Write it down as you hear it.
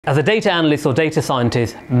As a data analyst or data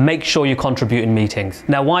scientist, make sure you contribute in meetings.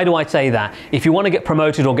 Now, why do I say that? If you want to get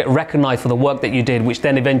promoted or get recognized for the work that you did, which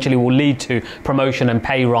then eventually will lead to promotion and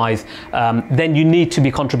pay rise, then you need to be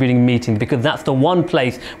contributing in meetings, because that's the one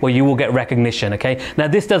place where you will get recognition, okay? Now,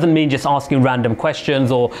 this doesn't mean just asking random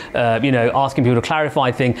questions or, asking people to clarify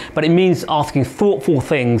things, but it means asking thoughtful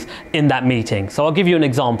things in that meeting. So I'll give you an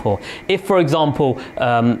example. If, for example,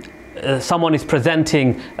 someone is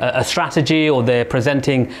presenting a strategy, or they're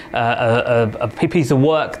presenting a piece of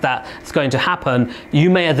work that's going to happen, you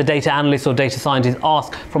may, as a data analyst or data scientist,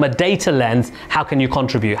 ask from a data lens, how can you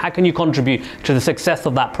contribute? How can you contribute to the success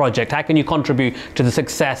of that project? How can you contribute to the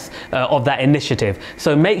success of that initiative?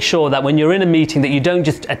 So make sure that when you're in a meeting that you don't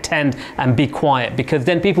just attend and be quiet, because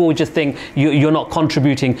then people will just think you're not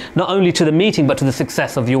contributing not only to the meeting but to the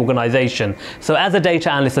success of the organization. So as a data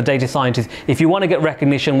analyst or data scientist, if you want to get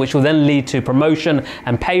recognition, which will then lead to promotion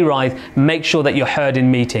and pay rise, make sure that you're heard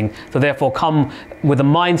in meeting. So therefore, come with a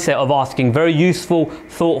mindset of asking very useful,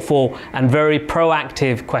 thoughtful, and very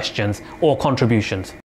proactive questions or contributions.